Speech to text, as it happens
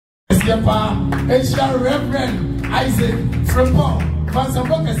Kasiapa, Asia Reverend Isaac Frimpong,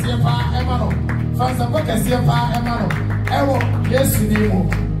 Fansapo Kasiapa, Emano, Fansapo Kasiapa, Emano, Ewo, yes, Nemo.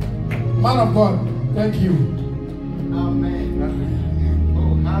 Man of God, thank you. Amen.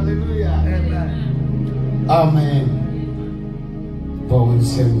 Oh, hallelujah. Amen. Amen.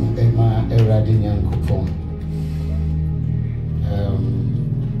 Bowensem Emma Eradinian coupon.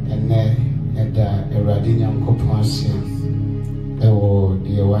 And Eda Eradinian coupon sim. Ewo,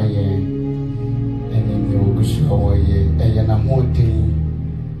 dear Waye, and in the Ogusawaye, Ayanamote,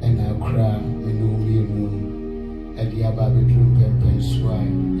 and Akra, and Umu, at the Ababi Drum Penswa,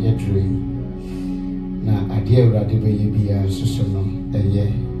 Yedri. Now, a dear Radibe Susono, a year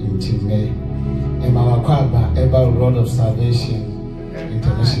in Timne. Emma Kwaba, about Road of Salvation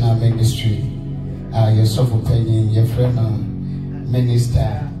International Ministry. Your soft opinion, your friend,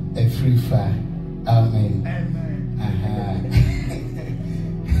 minister, a free fire. Amen.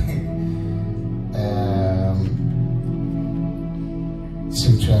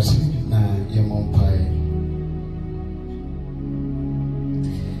 Sutrasi na Yamompai.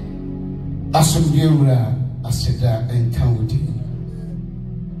 Asumbiura Aseda and County.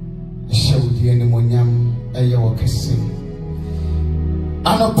 Shawdi and Monyam Ayawakasi.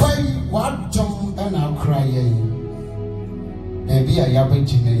 Anapai, what Tom and I'll crying. Maybe I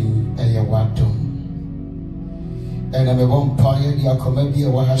abajine Ayawatum. And I'm a vampire, the Akomabia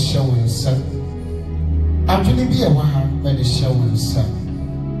Waha showing son. I'm going to be a Waha by the showing son.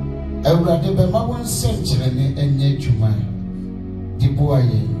 I would rather be my 1 century and yet you man. The boy,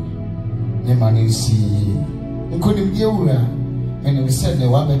 the money see. Couldn't be over. And we said the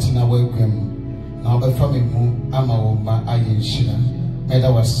wabbit in a welcome. Now the family move, I'm a woman, I ain't sure. Made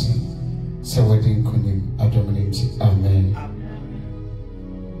our sin. So wedding kunim, Adominity. Amen.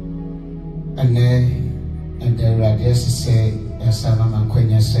 And the radius say, as I'm a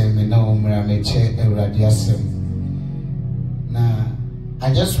quenya say, me no mrameche a radiasem. Now,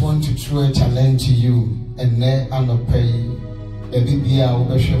 I just want to throw a challenge to you, and ne pay a bibia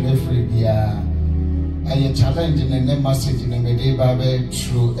over free bia. I challenge in a message in a medieval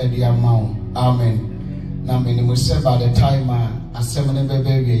through the amount. Amen. Now, when we say by the time I 7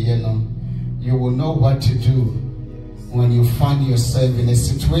 baby, you will know what to do when you find yourself in a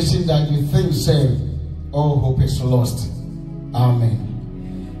situation that you think, say, all hope is lost. Amen.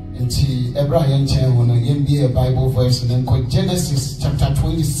 And Abraham Chen be a Bible verse and then Genesis chapter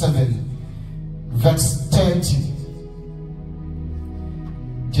 27, verse 30.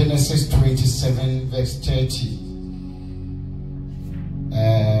 Genesis 27, verse 30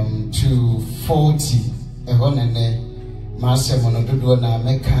 to 40.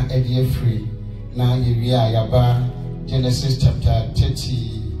 Free. Now you are Genesis chapter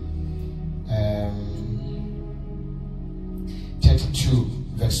 32,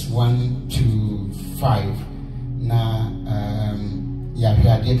 verse 1 to 5. Now,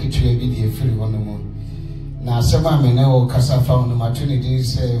 now, some know Casafa on the maternity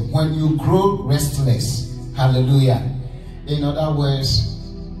say, when you grow restless, hallelujah. In other words,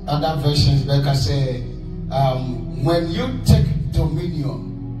 other versions, Becca say, when you take dominion.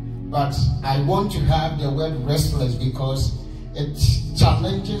 But I want to have the word restless because it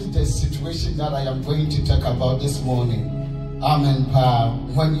challenges the situation that I am going to talk about this morning. Amen.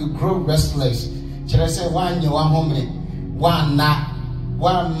 When you grow restless, should I say one you are home, one na,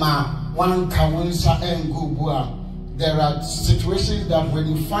 one ma, one kawansa and gubua. There are situations that when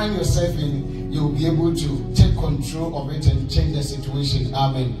you find yourself in, you'll be able to take control of it and change the situation.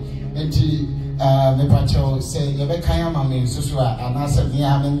 Amen. And me pacho say yebe kaya mami susua anasa mi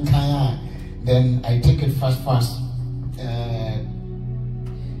amen kaya. Then I take it fast.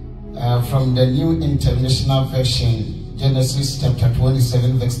 From the New International Version. Genesis chapter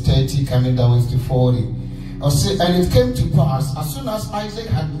 27, verse 30, coming down to 40. And it came to pass, as soon as Isaac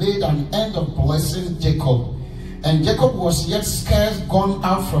had made an end of blessing Jacob, and Jacob was yet scarce gone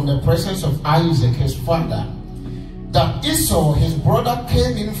out from the presence of Isaac, his father, that Esau, his brother,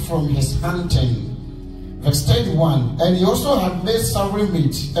 came in from his hunting. Verse 31, and he also had made savory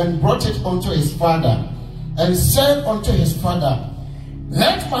meat, and brought it unto his father, and said unto his father,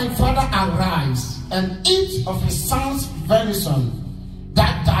 let my father arise, and eat of his son's venison,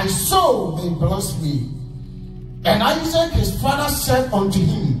 that thy soul may bless me. And Isaac his father said unto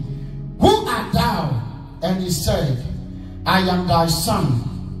him, who art thou? And he said, I am thy son,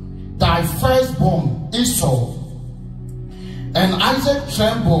 thy firstborn Esau. And Isaac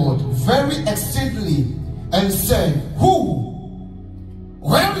trembled very exceedingly, and said, who?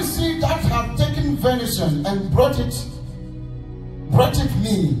 Where is he that hath taken venison, and brought it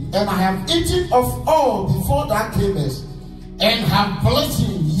me, and I have eaten of all before thou camest, and have blessed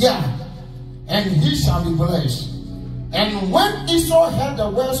him, yea, and he shall be blessed. And when Esau heard the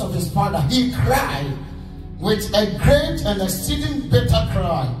words of his father, he cried with a great and exceeding bitter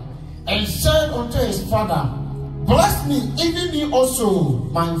cry, and said unto his father, Bless me, even me also,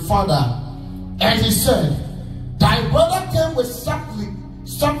 my father. And he said, Thy brother came with subtlety,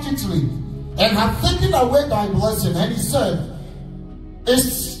 and hath taken away thy blessing. And he said,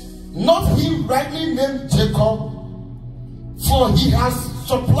 Is not he rightly named Jacob? For he has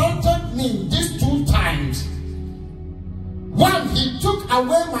supplanted me these 2 times. One, he took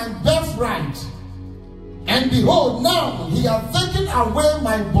away my birthright, and behold, now he hath taken away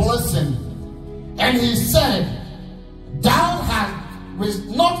my blessing. And he said, Thou hast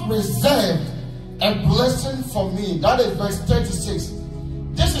not reserved a blessing for me. That is verse 36.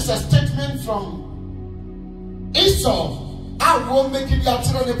 This is a statement from Esau. I won't make it your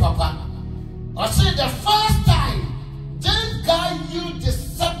papa. I say the first time this guy used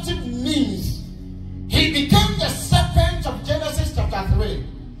deceptive means, he became the serpent of Genesis chapter 3.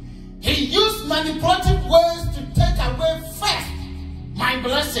 He used manipulative ways to take away first my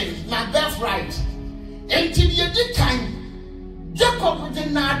blessings, my birthright. Until the time Jacob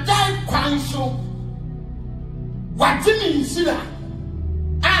did not die quite. What do you mean, Sira?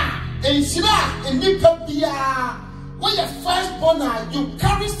 In Sira, in Nipabia, when you're firstborn, you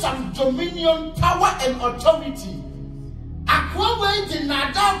carry some dominion, power, and authority. Aqua did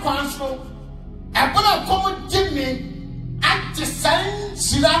not die quite. I'm gonna come to me at the same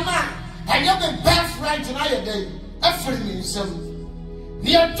Sirama. I have a birthright in our day. Everything is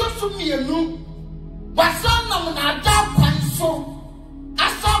near to me, and no. But some of them are dark and I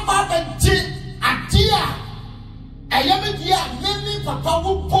saw Baba J. a dear. I am a dear, many papa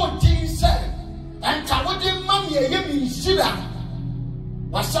who poor things and Kawadi Mammy, I am in Shira.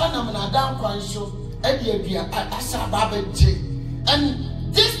 Was son of an Adam Quanso, Eddie, I saw Baba J.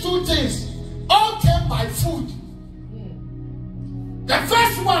 And these 2 things all came by food. The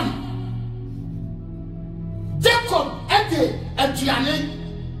first one, Jacob, Eddie, and Gianni,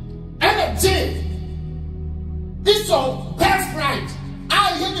 and a J. Esau birthright.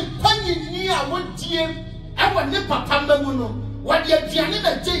 I hear the penny near what dear. I want the papa what you're Gianni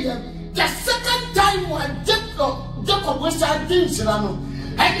the second time when Jacob was at Dinsilano.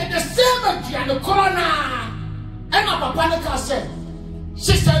 I get the same as Gianni Corona. And my papa said,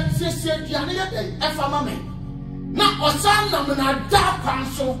 She said, Gianni, if I'm a man. Now, or son of an dark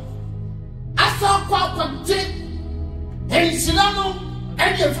council. I saw Papa Dick and Silano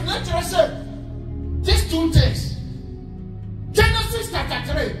and your financial said, these 2 things. Genesis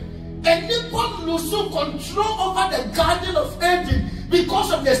chapter 3. And Nippon lose control over the Garden of Eden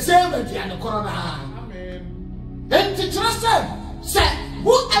because of the ceremony and the corona. Amen. And the teacher said,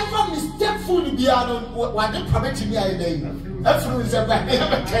 whoever mistake be on what they permit me a day.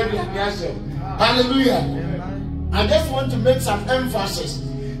 Hallelujah. I just want to make some emphasis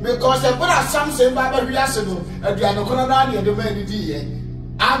because there are some say Bible reason and the corona and the man.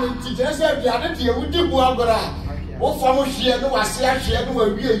 I mean, teacher said the other day we did Buagora. O for here no asia here no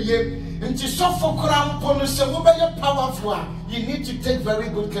awie nti so for kram pono se wo be powerful. You need to take very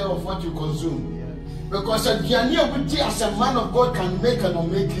good care of what you consume, because a as a man of God can make and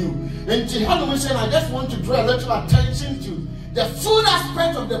unmake you. Nti how do we say? I just want to draw a little attention to the full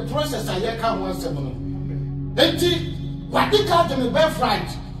aspect of the process. I hear can once a month. Nti what they call the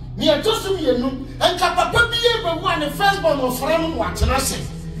birthright near to me and papa be able one the firstborn of friend what na say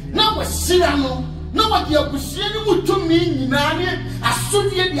now we see no. No, what you are saying to me, Nani, as soon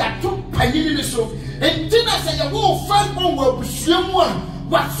as you are too penny so. And then I say, you will firstborn will be someone.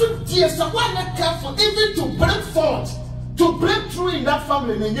 What should dear someone that careful even to break forth, to break through in that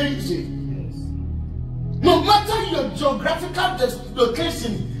family and easy. No matter your geographical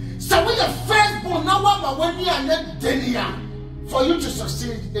location, so when you're firstborn, now I'm when you are not Denia. For you to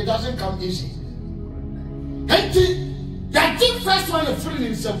succeed, it doesn't come easy. And the first one is freeing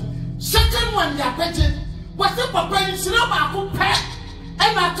himself. Second one, ya better. Was the papa in Sinama who pet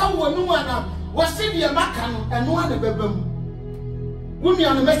and I come one was in the Macan and one of them. Women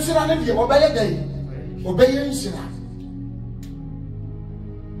on the Mexican and the Obey Day. Obey Sina.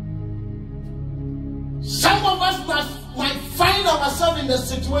 Some of us might find ourselves in the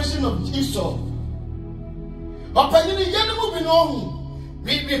situation of Esau. But in the end, moving on,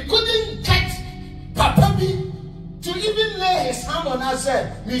 we couldn't get Papa B to even lay his hand on us,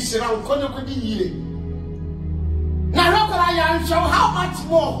 Mr. Alconocudi. Now, I am sure how much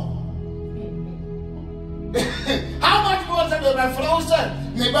more? How much more than the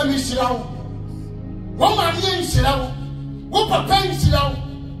frozen? Never Mr. Woman, Mr. What Papa Mr.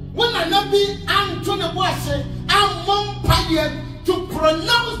 When I be Antonio Boise, I'm one pioneer to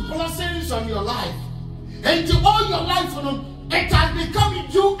pronounce blessings depends on your life. And to all your life, it has become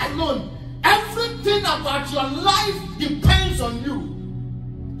you alone. Everything about your life depends on you.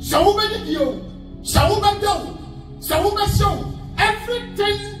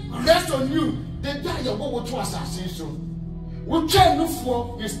 Everything rests on you. The day you go to assassination. We try look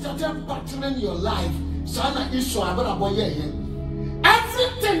for you started battling your life. Sana Esau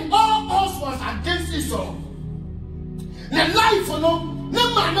everything, all odds was against Esau. The life, no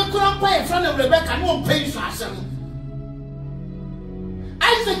man couldn't pay a friend of Rebecca, no pay for some.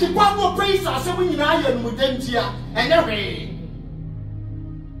 Isaac, the one who prays for some in iron with them here and every.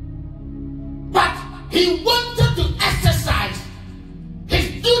 But he wanted to exercise his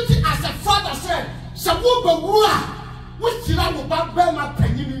duty as a father, said, Sabuba, which you know about Burma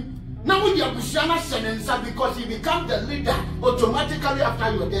Penny. Now with your Bushana Senensa, because he becomes the leader automatically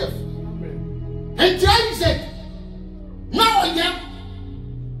after your death. And Isaac, now again,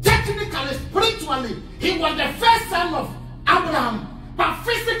 technically, spiritually, he was the first son of Abraham, but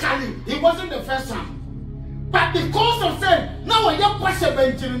physically, he wasn't the first son. But because of saying, now a young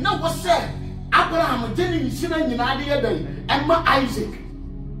person, now was said, Abraham didn't see any idea, and Isaac.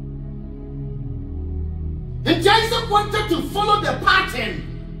 And Isaac wanted to follow the pattern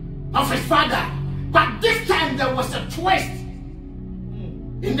of his father, but this time there was a twist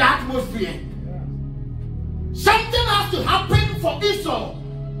in the atmosphere. Something has to happen for Esau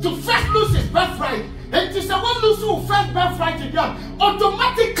to first lose his birthright, and to someone lose who first birthright to them,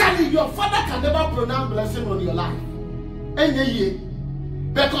 automatically your father can never pronounce blessing on your life.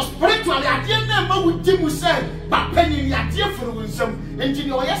 Because spiritually, at the end of what Tim said, but penny at the for some, and you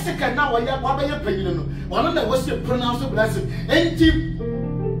know, yes, second now, I have one of the was to pronounce a blessing. And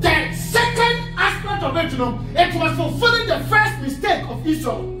the second aspect of it, it was fulfilling the first mistake of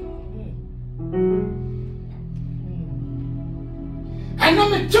Esau. And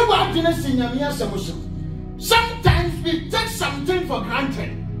I'm a two arguments in your sometimes we take something for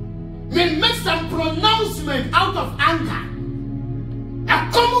granted. We make some pronouncement out of anger. A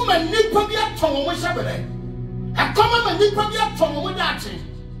common manipulate from Shabere. A common manipulate from Mudachi.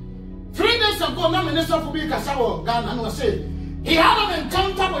 3 days ago, no minister for Bikasawa, Ghana, was saying he had an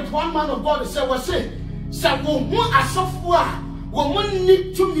encounter with one man of God and said, was saying, Sabu, a software, woman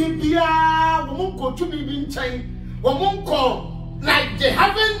need to be beer, woman go to me being chained, woman call. Like they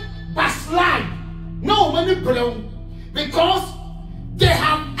haven't backslide, no manipulation, because they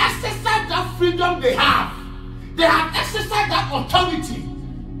have exercised that freedom they have. They have exercised that authority,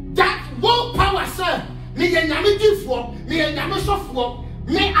 that willpower, sir. Me and Yami give for me and Yami software.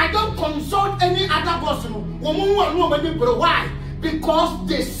 Me, I don't consult any other person. Why? Because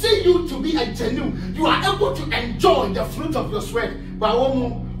they see you to be a genuine. You are able to enjoy the fruit of your sweat. But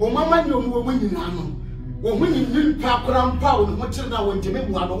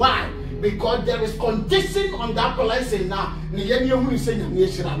why? Because there is condition on that blessing now.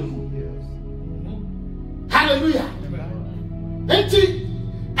 Hallelujah.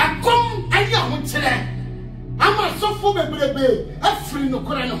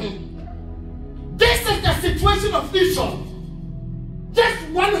 This is the situation of Esau. Just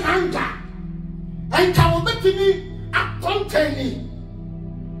one hunger. And can we make me a containing?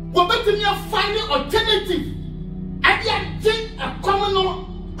 We make me a finding alternative. And yet take a common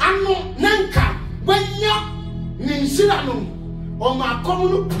ano nanka when ya ninsilano or my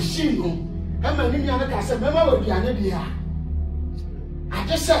common pushing. And my name I said, remember what you I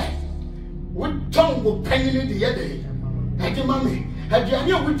just said, what tongue will penny in the other day? And your mommy, had you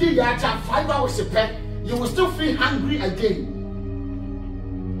knew we did that 5 hours a pet, you will still feel hungry again.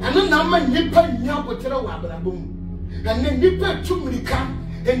 And then I'm a nipper now with a boom. And then nipper took me come,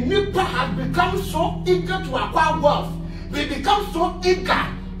 and nipper has become so eager to acquire wealth. We become so eager.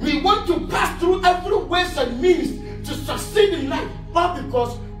 We want to pass through every ways and means to succeed in life. But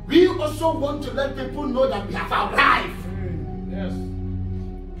because we also want to let people know that we have arrived. Yes.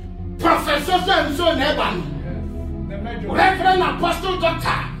 Professor and so Neban. Yes. Reverend Apostle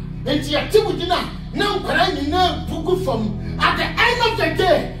Doctor. And the activity now from at the end of the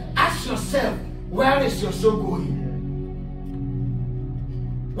day, ask yourself, where is your soul going?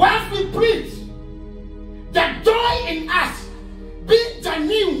 Once we preach the joy in us, being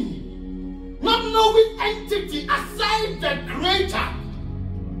genuine, not knowing entity aside the Creator,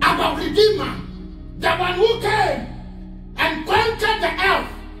 our Redeemer, the one who came and conquered the earth,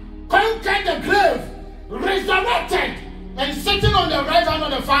 conquered the grave, resurrected, and sitting on the right hand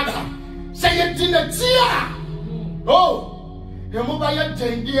of the Father. Say it in the tear. Oh, the mobile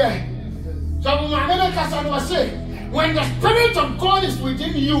dear. So when the Spirit of God is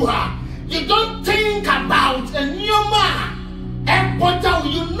within you, you don't think about a new man But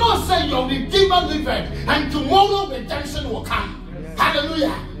you know, say your Redeemer liveth, and tomorrow redemption will come. Yes.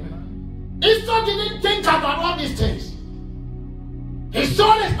 Hallelujah. Esau didn't think about all these things. He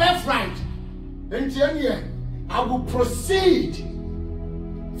saw his birthright. And here, I will proceed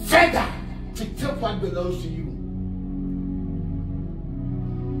further to take what belongs to you.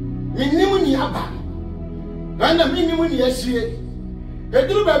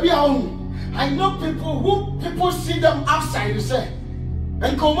 I know people see them outside, you say,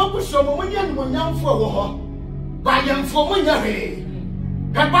 and come up with some money and one young for by young for money.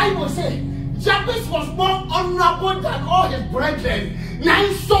 The Bible says Jabez was more honorable than all his brethren. Now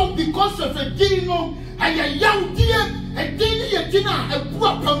so because of a dino and a young deer, a dinner, a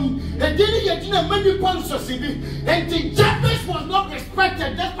problem, a dinner, many pounds of city, and the Jabez was not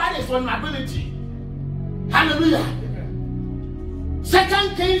respected despite his vulnerability. Hallelujah.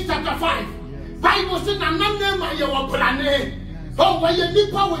 2 Kings chapter 5. Bible says na name my your brane. Oh, why you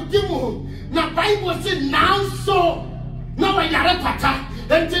nipa with you? Na Bible says now so. Now I yare pata.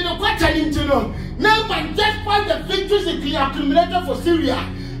 Until the question into no. Now man despite the victories he accumulated for Syria,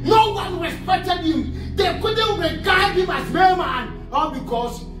 no one respected him. They couldn't regard him as man. All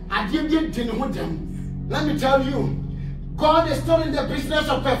because I didn't know them. Let me tell you, God is still in the business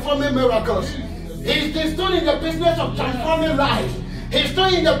of performing miracles. He is still in the business of transforming lives. He's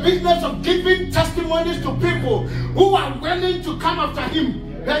still in the business of giving testimonies to people who are willing to come after him.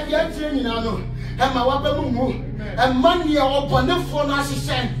 And money upon the phone as he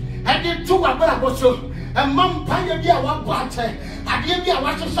said, and they took a bravo. And Mom Pioneer, what butter, I gave you a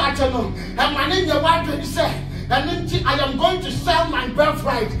watch of Saturn, and my name, your wife, he said, and then I am going to sell my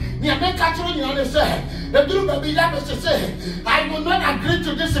birthright. You may catch on the other side. The blue baby Jabez say, I will not agree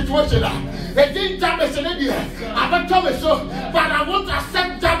to this situation. They didn't Jabez in India. I'm not Thomas, but I want to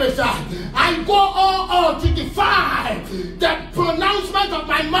accept Jabez. I go all to defy the pronouncement of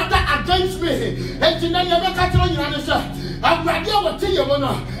my mother against me. And then you may catch on the other side. I'm ready to tell you,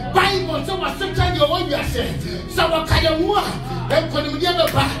 Bible, so was sometimes you want to say, so what can you want? And when you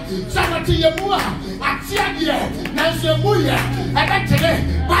never back, somebody you want, I tell you, Nancy Muya, and actually,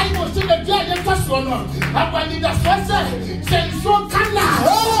 Bible said the day you first one, and when you just say, so can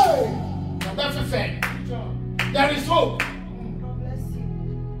now. There is hope.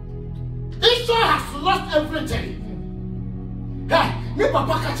 Esau has lost everything. Hey, me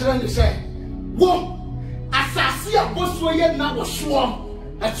papa catch and say, whoa, assassin a boss way now was sworn.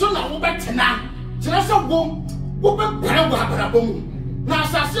 And so now we better now. Tell us a boom, who be boom. Now,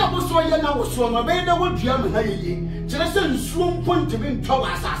 assassin a boss way now was sworn. I made the word German. Tell us a swoon point to be in trouble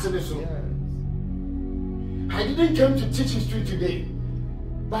assassin. I didn't come to teach history today,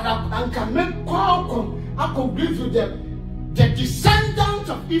 but I can make call. I could give you the descendants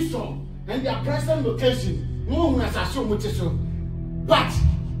of Esau and their present location. No one has assumed what is so. But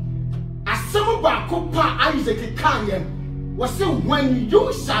as some of our Copa Isaac Kanye was saying, when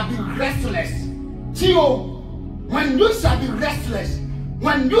you shall be restless, Tio, when you shall be restless,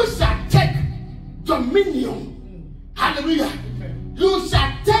 when you shall take dominion, hallelujah, you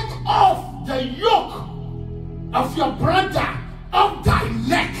shall take off the yoke of your brother of thy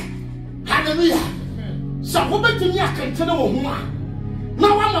neck, hallelujah. So who bet me I can tell you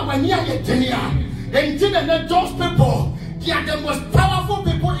now I'm when you are Kenya and those people, they are the most powerful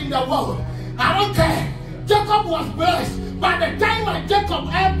people in the world. I don't care. Jacob was blessed by the time when Jacob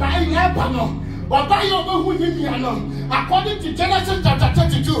according to Genesis chapter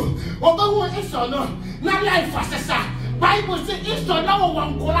 32, Esau no, not life as Bible says Esau now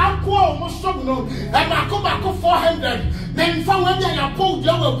one almost and I come back 400. Then from when they are pulled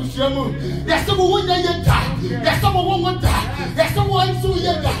down with you, there's someone there's someone die, there's someone who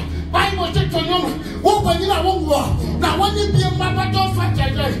Bible says to you, what when you are one now when you be a mother don't fight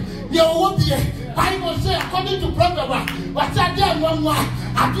you won't be. Bible says according to Proverbs, what's that there one more?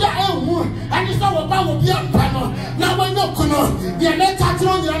 And it's all about be a panel. Now when you could, the next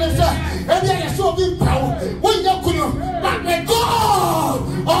on the other side, and they are so big power. When you could, but with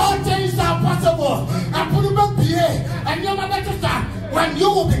God, all things are possible. And put them up here, and you mother start when you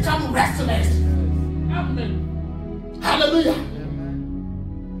will become restless. Amen. Hallelujah.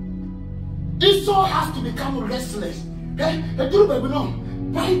 Esau has to become restless. Hey, do baby no.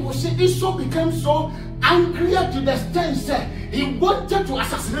 Bible says Esau became so angry to the extent that he wanted to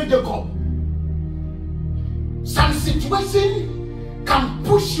assassinate Jacob. Some situation can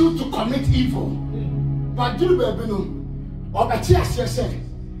push you to commit evil. But do baby no. Or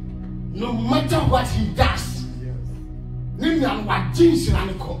no matter what he does,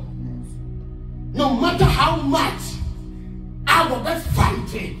 no matter how much I will be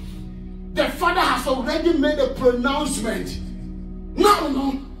fighting, the father has already made a pronouncement Now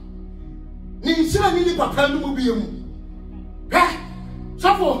no. Ni sira ni papa no mu biem.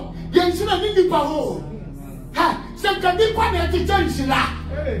 So for yen sira ni pa ho. Se ka bi kwa na ti chansila.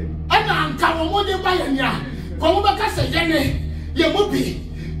 Ana anka wo mo de ba yanya. Ko mo ba ka se yene. Ye mo bi.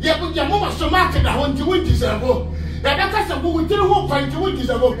 Ye mo ma so ma ka da ho nti wo nti se bo. Ya da ka se bo wo tiri ho pa nti wo nti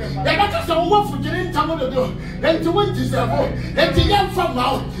se bo. Ya da ka se wo fu jiri ntamo do do. Nti wo nti se bo. Nti yan from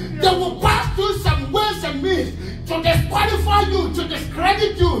now. They will pass through some ways and means to disqualify you, to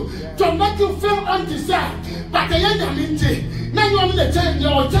discredit you, to make you feel undeserved. But the end of it, now you are the change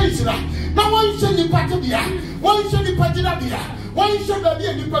your change. Now one should be part of the one should be part of the one should be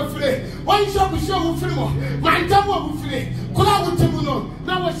a new free, one should be show free more. My time will be free. Could I would tell you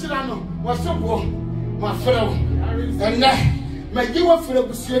now what's so warm, my fellow, and then. May you work for the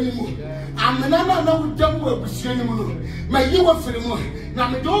Bushianimu. I'm another no dumb work Bushianimu. May you work for the moon. Now,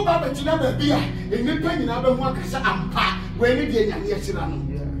 me don't bother to never be in the penny. I don't want to say I'm part when it did. I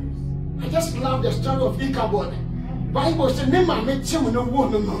just love the story of Ichabod. Bible said, Nema met you in a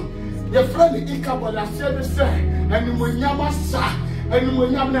woman. Your friend Ichabod, I said the same. And when Yamasa and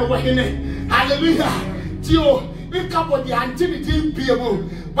when Yamna Wahine. Hallelujah. Tio, Ichabod, the antiquity people.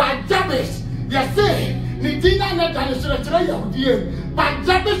 By Jabez, you say. But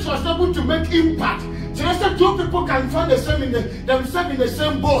Jabez was able to make impact. Just two people can find themselves in the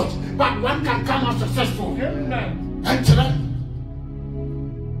same boat, but one can come out successful. And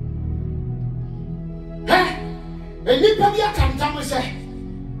anybody can come and say,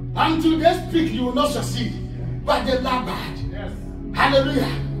 until they speak, you will not succeed. But they lie bad. Yes.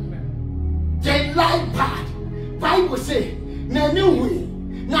 Hallelujah. They lie bad. Bible say, na new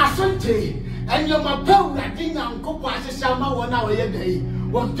na Sunday. And your mother, I think I'm going to say, I'm going to day.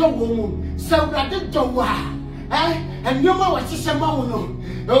 What do you so that did do and your mother was say, Mauno.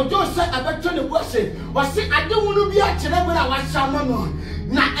 You don't say about the worship. Or say, I don't want to be at Chelabra, I was Samano.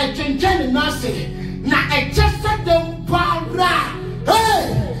 Now I can tell you, Nasi. Now I just said them, Para.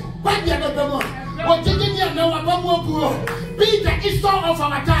 Hey, but the other one. What did you know about Mobu? Be the Esau of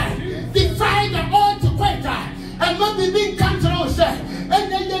our time. Defy the all to quaiter. And not be being controlled, sir. And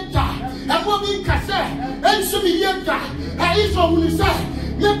then you die. And what being cast, and so be yet. And Esau will say,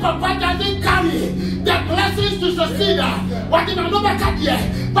 your papa doesn't carry the blessings to succeed. What did I know about that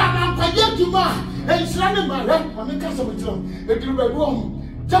yet? But I'm quite to ma. And Shannon, my red, I'm in castle with you. If you were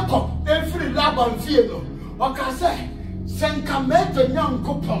wrong, Jacob, every lab on field. What can I say? Send come a young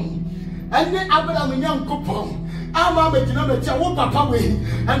coupon. And then Abraham a young coupon. I'm a bit of papa way.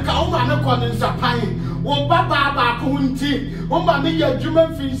 And Kauma no in Sapine. Wo baba kunti wo ma me ya dwuma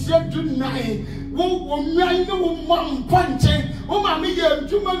finsia dunai wo nwan ne wo mom ponche wo ma me ya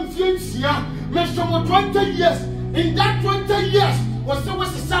dwuma finsia me so 20 years in that 20 years was so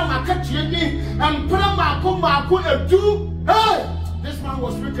sound akatue ni and prama ko edu. Hey, this man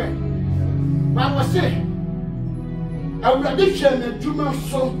was wicked. But was say I would have shame dwuma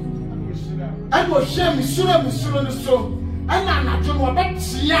so I was shame sura so and na dwuma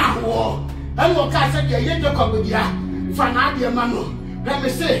betia wo. And what I said, you don't come with ya. Fanadia Mano. Let me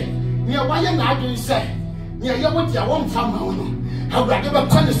say, near why you're not doing say, near you with your one family. How would I never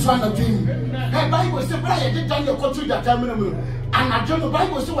call this one of him? Her Bible said, Brian did down your country that time. And I don't know,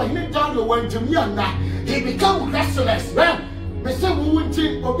 Bible said, when he down the one to me and that he become restless. Well, me say, we won't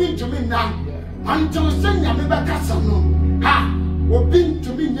think or be to me now until send your member castle. Ha, or be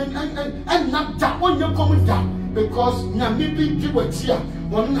to me and not that one you're coming down. Because maybe people here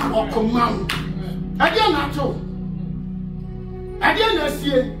will not come out. I didn't know to. I didn't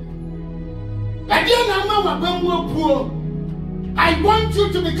see it. I didn't know about poor. I want you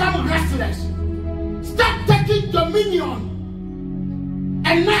to become restless. Start taking dominion.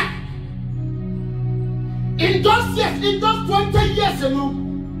 And now, in those years, in those 20 years, you know,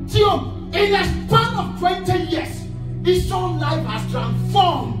 in a span of 20 years, his own life has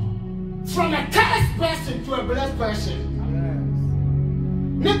transformed. From a cursed person to a blessed person.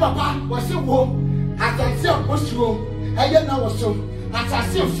 Ne papa was a woman, as I say, was room, and yet now was so, as I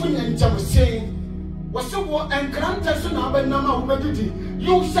say, funny and saying, was so war and granted soon,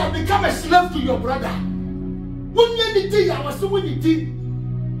 you shall become a slave to your brother. When you did, I was so winning tea.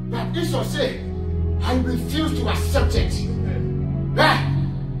 But Esau say, I refuse to accept it.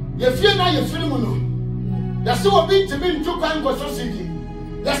 You feel now you feel mono. That's so big to me to find was so city.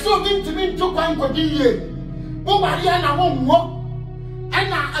 That's so big to me to find what you oh, Mariana won't walk.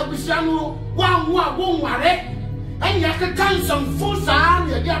 And I wish I knew one won't worry. And you can count some fools are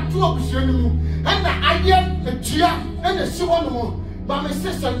you got 2 options. And I get a chair and a shoe more. But my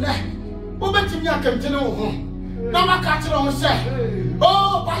sister, who bet me I can tell home. Now my catcher on say,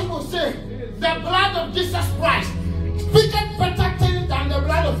 oh, Bible say, the blood of Jesus Christ speaketh better things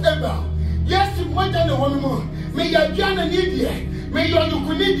moja na woman mo. Me ya jana nidie. Me yo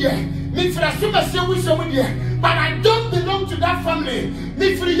nidie. Me frasuma se wisemu die. But I don't belong to that family.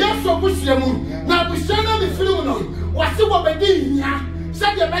 Me free yeso busiemu. Na busana me free no. Wasi wo bedi nya.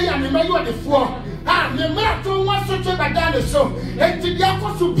 Said the buyer me mayu at the floor. Ah, me marathon was such a bad so. And to the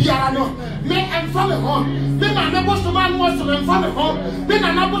apostle Biano, me and family home. Me and the boss man was to them family home. Me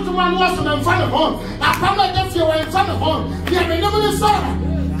and the boss man was to them family home. I found that you were in family home. You have never saw.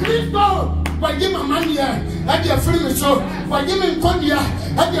 Please go. Why give my money at your free show? Why give me Konya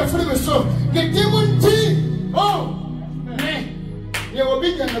at your free show? The demon tea. Oh, man, you will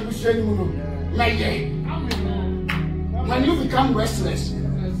be the negotiation. My day. When you become restless,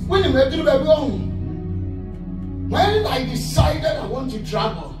 when you make it wrong, when I decided I want to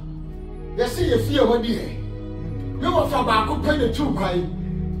travel, they see you fear what you were from back up the 2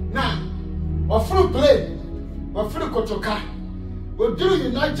 coin. Now, or through plane, or through Kotoka, or through the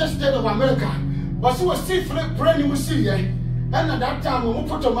United States of America, but you will see brand new see, and at that time, when we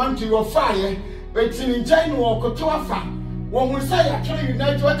put a man to your fire, but it's in China or Kotoafa. When we say actually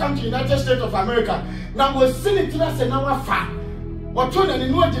welcome to United States of America, now we're seeing it us and our fa. Or turn and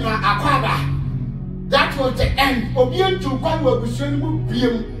in what in Aquaba. That was the end. Obien to one will be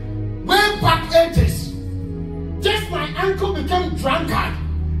way back 80s. Just my uncle became drunkard.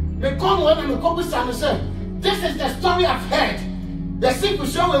 They come one and the couple and said, this is the story I've heard. The simple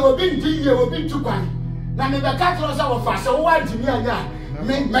show will be here, will be too quiet. Now the cattle was our fast, so why to me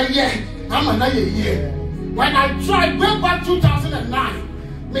and my year, I'm another year. When I tried way back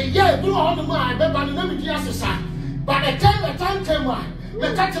 2009, me yeah blew on the mind, but I never did as a By the time came on,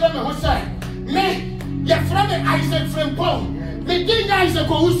 me catch them and say, me, your friend Isaac Frimpong, me did Isaac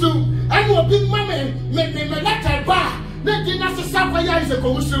Ousu, and will be mammy, me let her bar, me did not say Isaac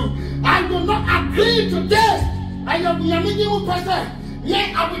Ousu. I will not agree to this. I am your minimum person.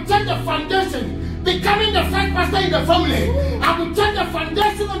 Yet I will take the foundation. Becoming the first pastor in the family, I will take the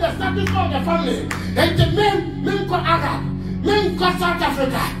foundation of the status of the family. And the men go Arab, men go South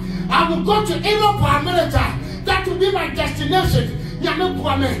Africa. I will go to Europe or America. That will be my destination.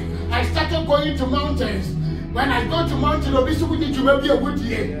 I started going to mountains. When I go to mountains,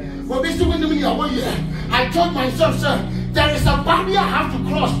 I told myself, sir, there is a barrier I have to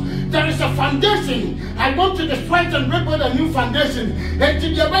cross. There is a foundation. I want to destroy it and rebuild a new foundation. And to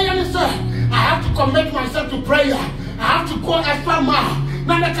the way, sir, I have to commit myself to prayer. I have to go extra mile.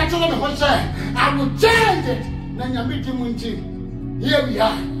 Now I will change it. Here we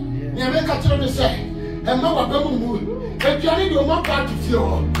are. And no one if you need your mom part to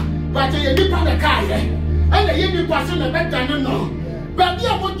feel, but you dip on the car, and the young person the better no. But you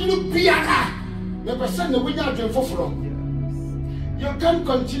want to be a never send the winner to from. You can't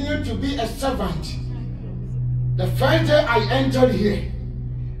continue to be a servant. The first day I entered here,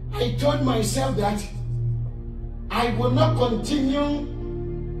 I told myself that I will not continue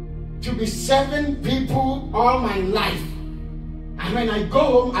to be serving people all my life. And when I go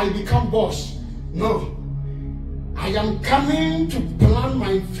home, I become boss. No. I am coming to plan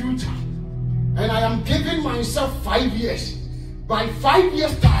my future. And I am giving myself 5 years. By 5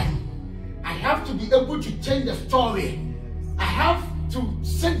 years' time, I have to be able to change the story. I have to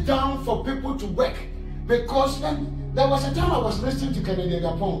sit down for people to work. Because when there was a time I was listening to Canadian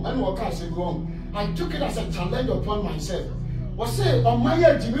Japan, and what I said wrong, I took it as a challenge upon myself. Was say on my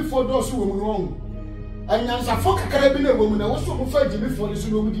Jimmy for those who were wrong. And as a folk Caribbean woman, I was so afraid Jimmy for this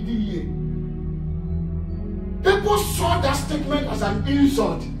woman did year. People saw that statement as an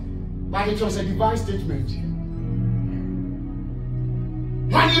insult, but it was a divine statement.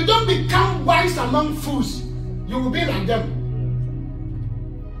 When you don't become wise among fools, you will be like them.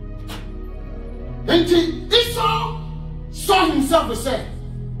 And Esau saw himself and said,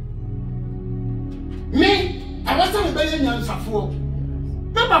 me, I wasn't a billion years ago.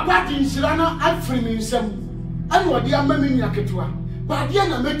 Remember, party in Sirana, I free me some. I know the Amami Yaketua, but the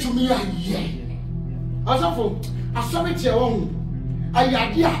end I met to me a year. As of I saw it your own. I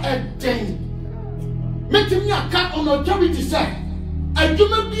idea a thing. Making me a cat on authority said, I do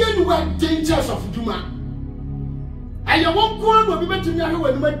not be anywhere dangers of Duma. I won't go on with me to me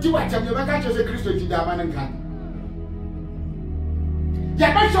when we do it and you back as a Christian to the Amanaka.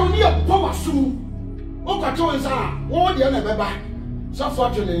 Yabasha only a power soon. Okatoans are all the other baby. So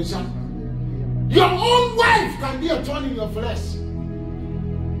fortunate, son. Your own wife can be a thorn in your flesh.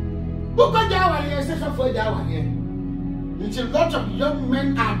 Look at that one, except for that one here. Until lots of young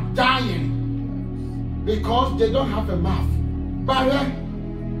men are dying because they don't have a mouth. But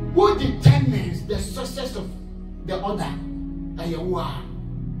who determines the success of the other? And you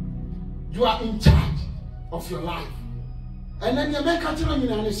are in charge of your life. And then you make a children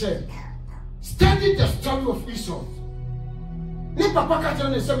and say, Study the story of Esau. Ne papa catcher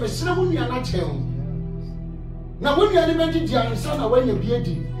and say, Messi, not tell. Now, when you are inventing the answer, when you be a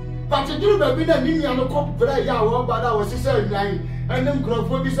but you do not be a million of cop, but I was saying, and then grow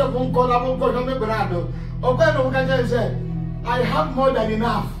for this one call up for him, brother. Or better, say, I have more than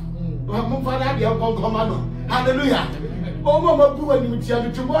enough. Hallelujah. Oh, Mama, Boo, and you tell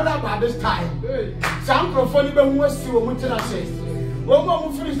you tomorrow about this time. Some prophony was to a winter says. Oh,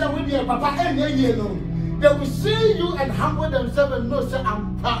 Mama, finish that with your papa and you know. They will see you and humble themselves and know, say,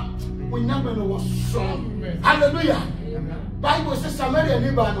 I'm packed. We never know what's strong. Hallelujah. Bible says, Samaria,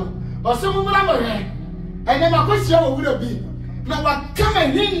 Libano, or some of them, and then my question would be. Now, what come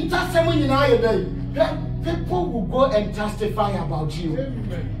and in touch someone in our day? People will go and testify about you.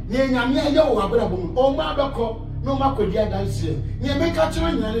 Oh, my bako, no makodia dance here. You make a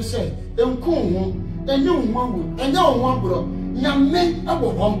children and say, and cool, and you one, and no one, bro. Young men are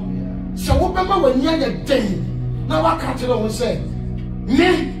home. So, remember when you're the day. Now, I can't tell say,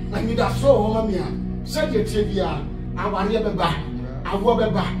 me, I need a soul, Mamma. Send your TV, I want to be back. I will be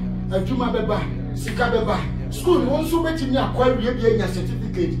back. I do my beba, Sika beba. School won't so bet in your acquire your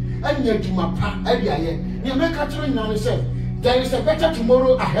certificate, and yet you my pa, Eddie. You make a train and say, there is a better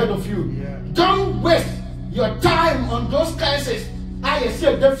tomorrow ahead of you. Don't waste your time on those cases. I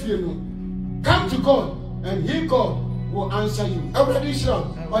say, definitely. Come to God, and He, God, will answer you. Already sure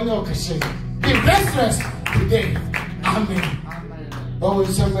on your occasion. Be restless today. Amen. Oh,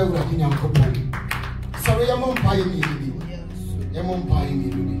 somewhere we're in your couple. So we are more pioneering. You're more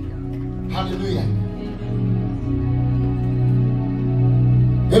pioneering. Hallelujah.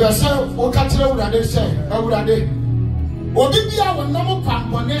 If I say, what can you say? How would I do? Odibia will no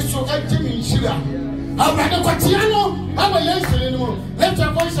pampone so empty sugar. How about the Quatiano? How are you anymore? Let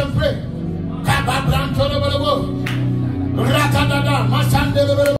your voice and pray. Kaba Branto, Ratada, Masande,